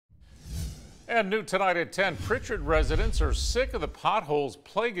And new tonight at 10, Prichard residents are sick of the potholes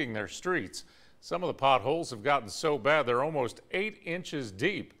plaguing their streets. Some of the potholes have gotten so bad they're almost 8 inches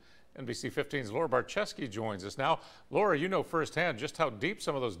deep. NBC 15's Laura Barczewski joins us now. Laura, you know firsthand just how deep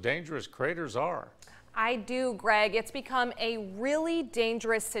some of those dangerous craters are. I do, Greg. It's become a really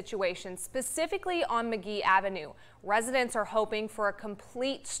dangerous situation, specifically on McGee Avenue. Residents are hoping for a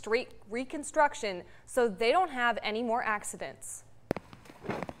complete street reconstruction so they don't have any more accidents.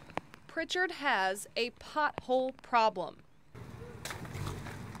 Prichard has a pothole problem.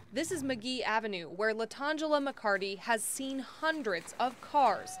 This is McGee Avenue, where Latangela McCarty has seen hundreds of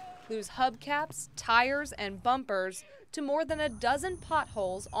cars lose hubcaps, tires, and bumpers to more than a dozen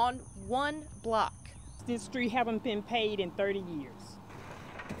potholes on one block. This street haven't been paid in 30 years.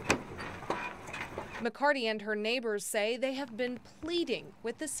 McCarty and her neighbors say they have been pleading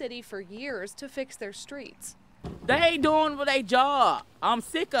with the city for years to fix their streets. They ain't doing their job. I'm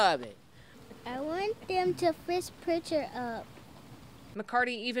sick of it. I want them to fix Prichard up.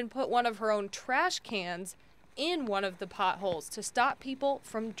 McCarty even put one of her own trash cans in one of the potholes to stop people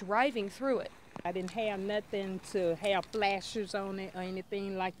from driving through it. I didn't have nothing to have flashers on it or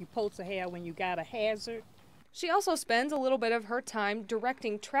anything like you're supposed to have when you got a hazard. She also spends a little bit of her time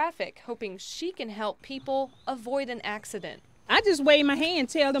directing traffic, hoping she can help people avoid an accident. I just wave my hand,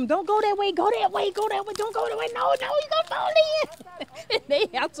 tell them, don't go that way, go that way, go that way, don't go that way, no, you're gonna fall in. They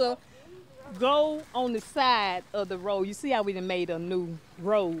have to go on the side of the road. You see how we done made a new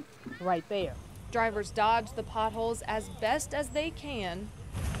road right there. Drivers dodge the potholes as best as they can,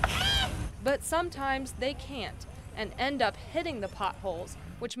 but sometimes they can't and end up hitting the potholes,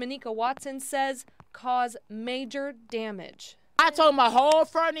 which Monica Watson says cause major damage. I told my whole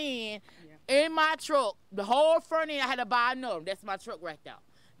front end in my truck, the whole front end, I had to buy another. That's my truck right there.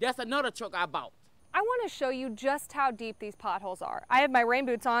 That's another truck I bought. I want to show you just how deep these potholes are. I have my rain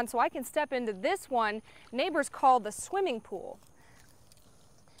boots on so I can step into this one neighbors call the swimming pool.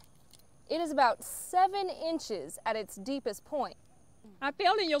 It is about 7 inches at its deepest point. I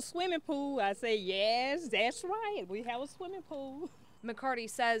fell in your swimming pool. I say, yes, that's right. We have a swimming pool. McCarty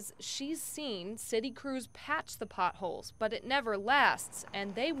says she's seen city crews patch the potholes, but it never lasts,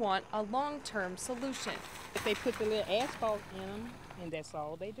 and they want a long-term solution. They put the little asphalt in them, and that's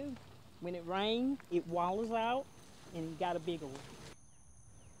all they do. When it rains, it wallows out, and you got a bigger one.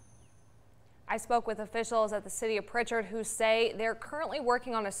 I spoke with officials at the city of Prichard who say they're currently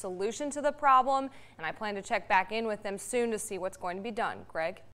working on a solution to the problem, and I plan to check back in with them soon to see what's going to be done. Greg?